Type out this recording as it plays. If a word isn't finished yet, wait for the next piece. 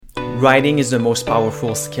Writing is the most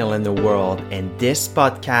powerful skill in the world, and this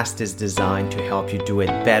podcast is designed to help you do it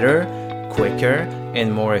better, quicker,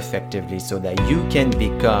 and more effectively so that you can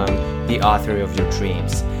become the author of your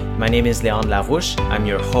dreams. My name is Leon Larouche. I'm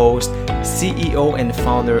your host, CEO, and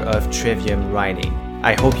founder of Trivium Writing.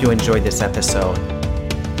 I hope you enjoyed this episode.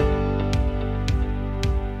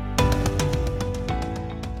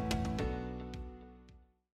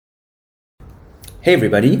 Hey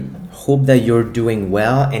everybody, hope that you're doing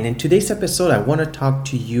well, and in today's episode I want to talk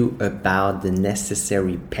to you about the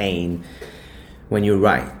necessary pain when you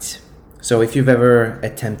write. So if you've ever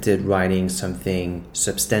attempted writing something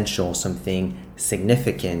substantial, something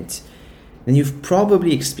significant, then you've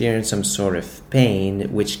probably experienced some sort of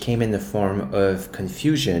pain which came in the form of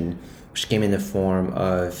confusion, which came in the form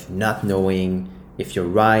of not knowing if you're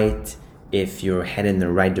right, if you're heading in the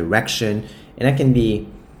right direction, and that can be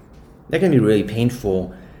really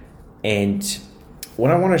painful. And what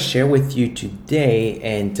I want to share with you today,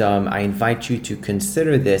 and I invite you to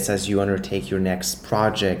consider this as you undertake your next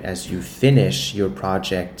project, as you finish your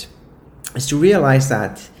project, is to realize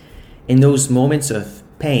that in those moments of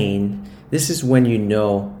pain, this is when you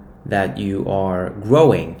know that you are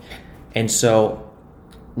growing. And so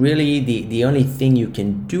really the only thing you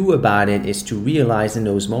can do about it is to realize in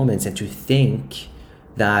those moments and to think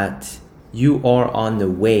that you are on the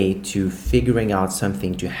way to figuring out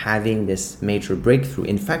something, to having this major breakthrough.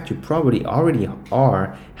 In fact, you probably already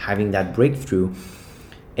are having that breakthrough,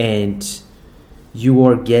 and you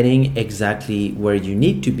are getting exactly where you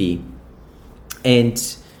need to be. And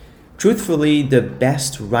truthfully, the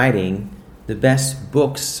best writing, the best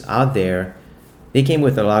books out there, they came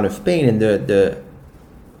with a lot of pain, and the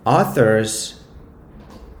authors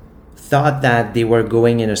thought that they were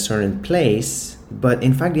going in a certain place, but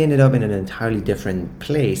in fact they ended up in an entirely different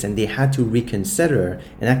place, and they had to reconsider,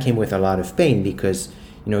 and that came with a lot of pain because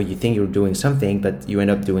you think you're doing something but you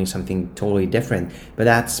end up doing something totally different. But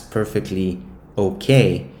that's perfectly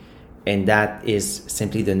okay, and that is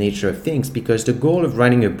simply the nature of things, because the goal of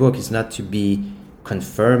writing a book is not to be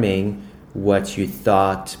confirming what you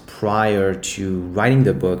thought prior to writing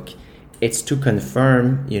the book. It's to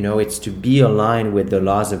confirm, it's to be aligned with the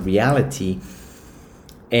laws of reality.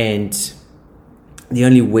 And the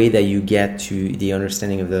only way that you get to the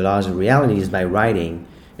understanding of the laws of reality is by writing.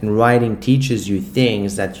 And writing teaches you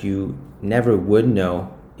things that you never would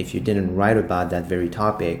know if you didn't write about that very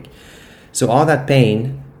topic. So all that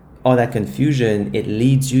pain, all that confusion, it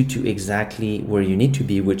leads you to exactly where you need to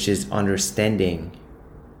be, which is understanding.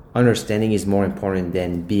 Understanding is more important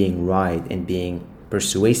than being right and being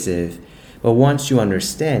persuasive. But once you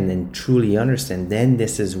understand and truly understand, then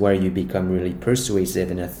this is where you become really persuasive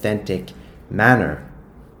and authentic manner.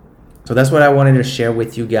 So that's what I wanted to share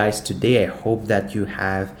with you guys today. I hope that you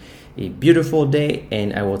have a beautiful day,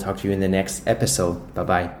 and I will talk to you in the next episode.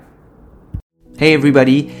 Bye-bye. Hey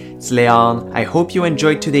everybody, it's Leon. I hope you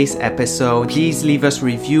enjoyed today's episode. Please leave us a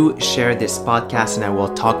review, share this podcast, and I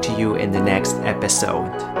will talk to you in the next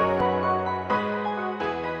episode.